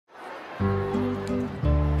I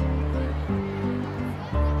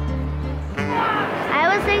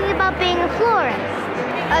was thinking about being a florist,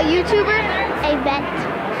 a YouTuber, a vet,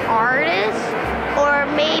 artist, or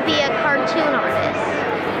maybe a cartoon artist.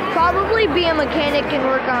 Probably be a mechanic and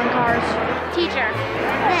work on cars. Teacher.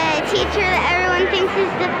 The teacher that everyone thinks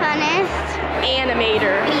is the funnest.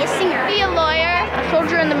 Animator. Be a singer. Be a lawyer. A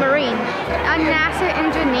soldier in the Marines. A NASA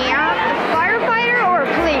engineer. A firefighter or a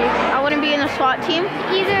police. I wouldn't be in a SWAT team.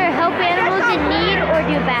 Either help animals in need or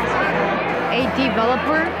do basketball. A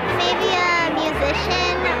developer. Maybe a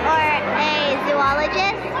musician or a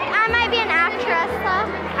zoologist. I might be an actress though.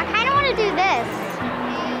 I kind of want to do this.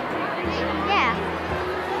 Yeah.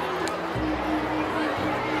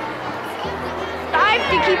 I have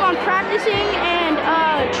to keep on practicing and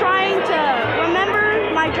trying to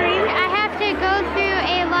remember my dream. I have to go through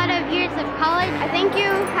a lot of years of college. I think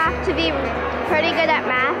you have to be pretty good at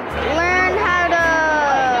math. Learn how to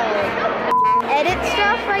edit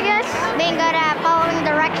stuff, I guess. Being good at following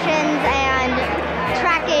directions and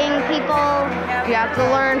tracking people. You have to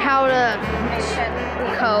learn how to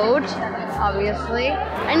code, obviously.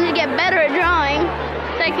 I need to get better at drawing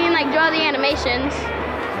so I can draw the animations.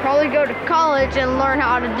 Probably go to college and learn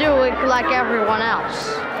how to do it like everyone else.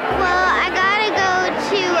 Well, I gotta go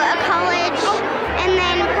to a college and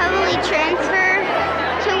then probably transfer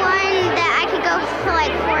to one that I could go for like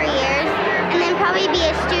 4 years and then probably be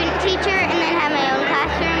a student teacher and then have my own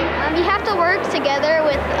classroom. You have to work together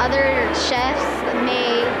with other chefs. It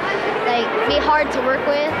may be hard to work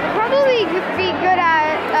with. Probably be good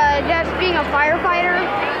at just being a firefighter.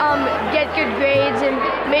 Get good grades and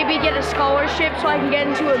maybe get a scholarship so I can get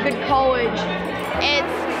into a good college.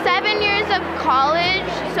 It's 7 years of college,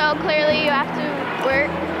 so clearly you have to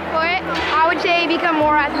work for it. I would say become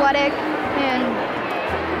more athletic and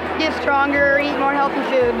get stronger, eat more healthy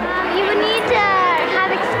food. You would need to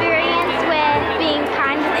have experience with being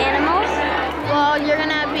kind with animals. Well, you're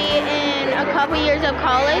gonna be in a couple years of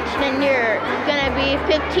college, then you're gonna be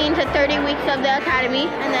 15 to 30 weeks of the academy,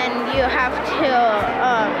 and then you have to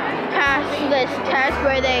pass this test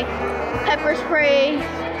where they pepper spray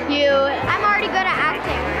you. I'm already good at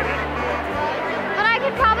acting, but I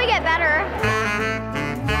could probably get better.